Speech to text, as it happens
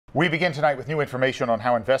We begin tonight with new information on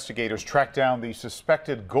how investigators tracked down the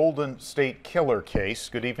suspected Golden State Killer case.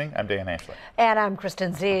 Good evening. I'm Dan Ashley. And I'm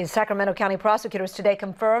Kristen Z. Sacramento County prosecutors today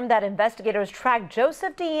confirmed that investigators tracked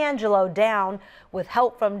Joseph DeAngelo down with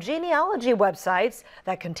help from genealogy websites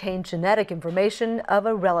that contain genetic information of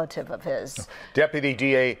a relative of his. Deputy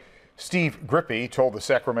DA Steve Grippy told the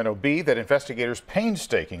Sacramento Bee that investigators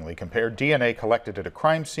painstakingly compared DNA collected at a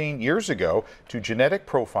crime scene years ago to genetic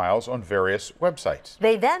profiles on various websites.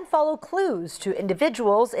 They then followed clues to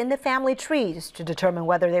individuals in the family trees to determine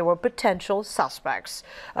whether they were potential suspects.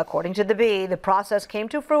 According to the Bee, the process came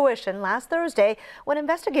to fruition last Thursday when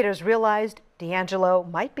investigators realized DeAngelo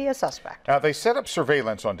might be a suspect. Now, they set up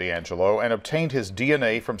surveillance on DeAngelo and obtained his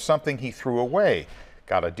DNA from something he threw away.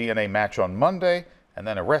 Got a DNA match on Monday and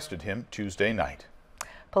then arrested him Tuesday night.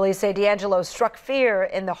 Police say DeAngelo struck fear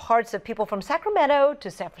in the hearts of people from Sacramento to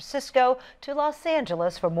San Francisco to Los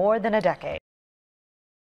Angeles for more than a decade.